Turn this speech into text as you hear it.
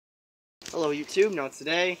Hello YouTube, now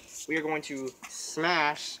today we are going to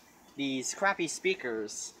smash these crappy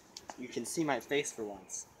speakers. You can see my face for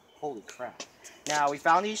once. Holy crap. Now we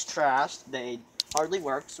found these trashed, they hardly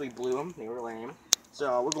worked, so we blew them, they were lame.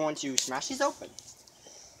 So we're going to smash these open.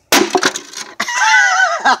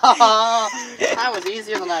 That was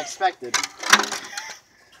easier than I expected.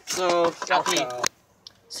 So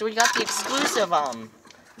we got the exclusive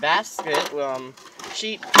basket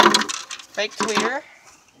sheet fake tweeter.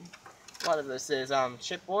 What of this is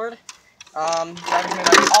chipboard. That is made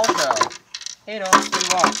by Alto. Hey, no, he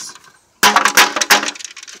wants.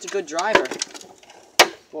 It's a good driver.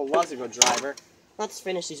 Well, it was a good driver. Let's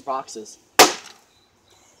finish these boxes.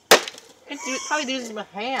 I can probably do this with my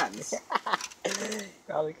hands.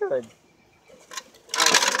 Probably could.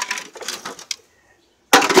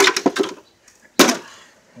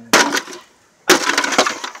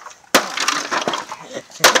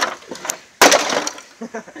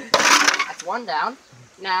 That's one down.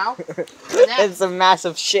 Now, the next. It's a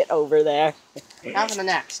massive shit over there. Now for the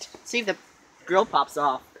next. See if the grill pops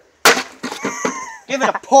off. Give it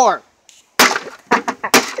a pour.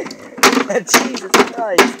 Jesus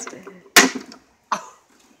Christ. Oh.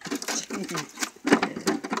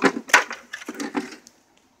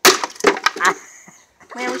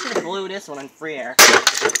 Man, we should have blew this one in free air.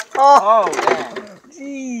 Oh, man.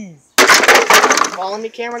 Jeez. You following me,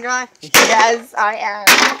 camera guy? Yes, I am.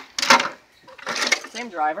 Same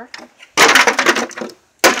driver.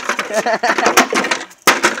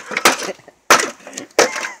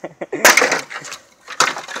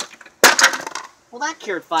 Well, that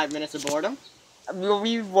cured 5 minutes of boredom. We'll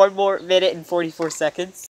be 1 more minute and 44 seconds.